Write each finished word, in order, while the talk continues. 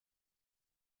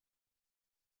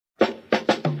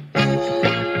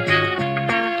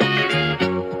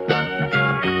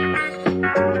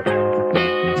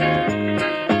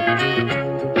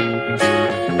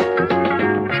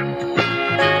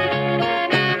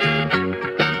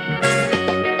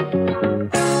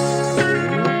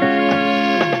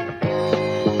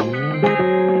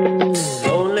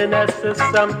is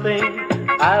something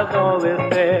I've always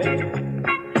said.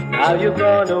 Now you've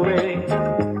gone away.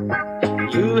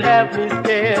 You have me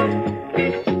scared.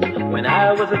 When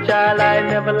I was a child, I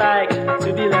never liked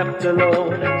to be left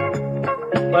alone.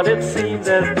 But it seems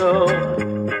as though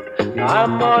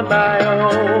I'm on my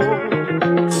own.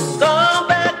 Come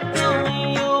back to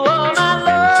me, you are my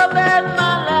love and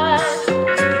my life.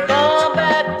 Come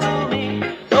back to me,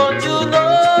 don't you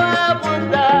know I would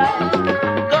die?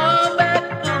 Come back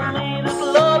to me, this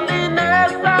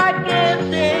loneliness I can't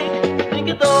take. Think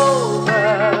it over.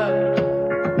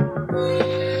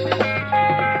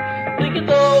 Think it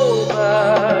over.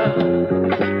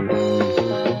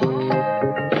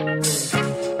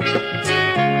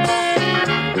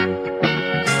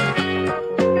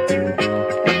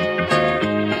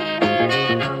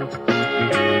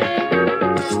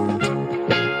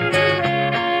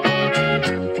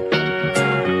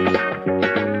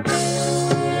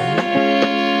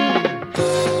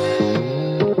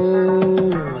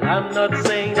 I'm not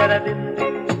saying that I didn't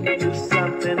do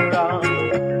something wrong.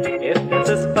 If this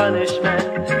is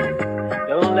punishment,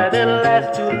 don't let it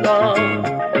last too long.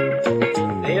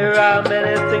 There are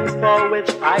many things for which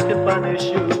I could punish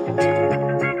you,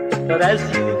 but as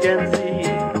you can see,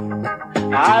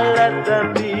 I'll let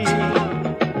them be.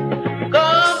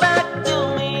 Come back to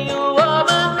me, you are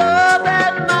my love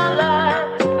and my life.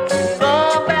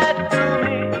 Come back to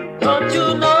me, don't you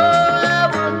know I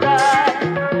would die?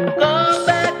 Come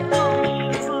back to me,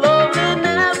 this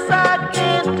loneliness I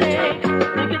can't take.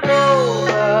 Think it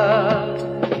over.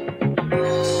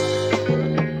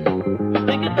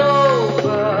 Think it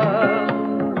over.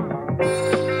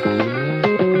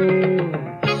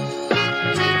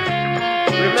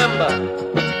 Remember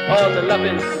all the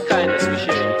loving and kindness we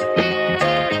shared.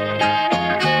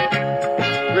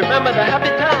 Remember the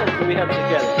happy times we have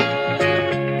together.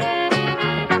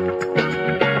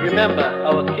 Remember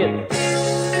our kids,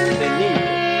 they need you.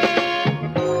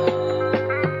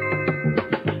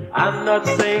 I'm not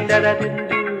saying that I didn't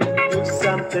do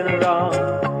something wrong.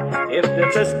 If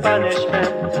this is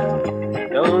punishment,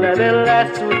 don't let it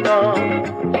last too long.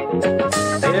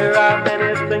 There are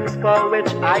many things for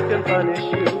which I can punish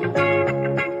you,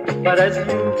 but as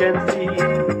you can see,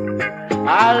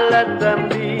 I'll let them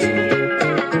be.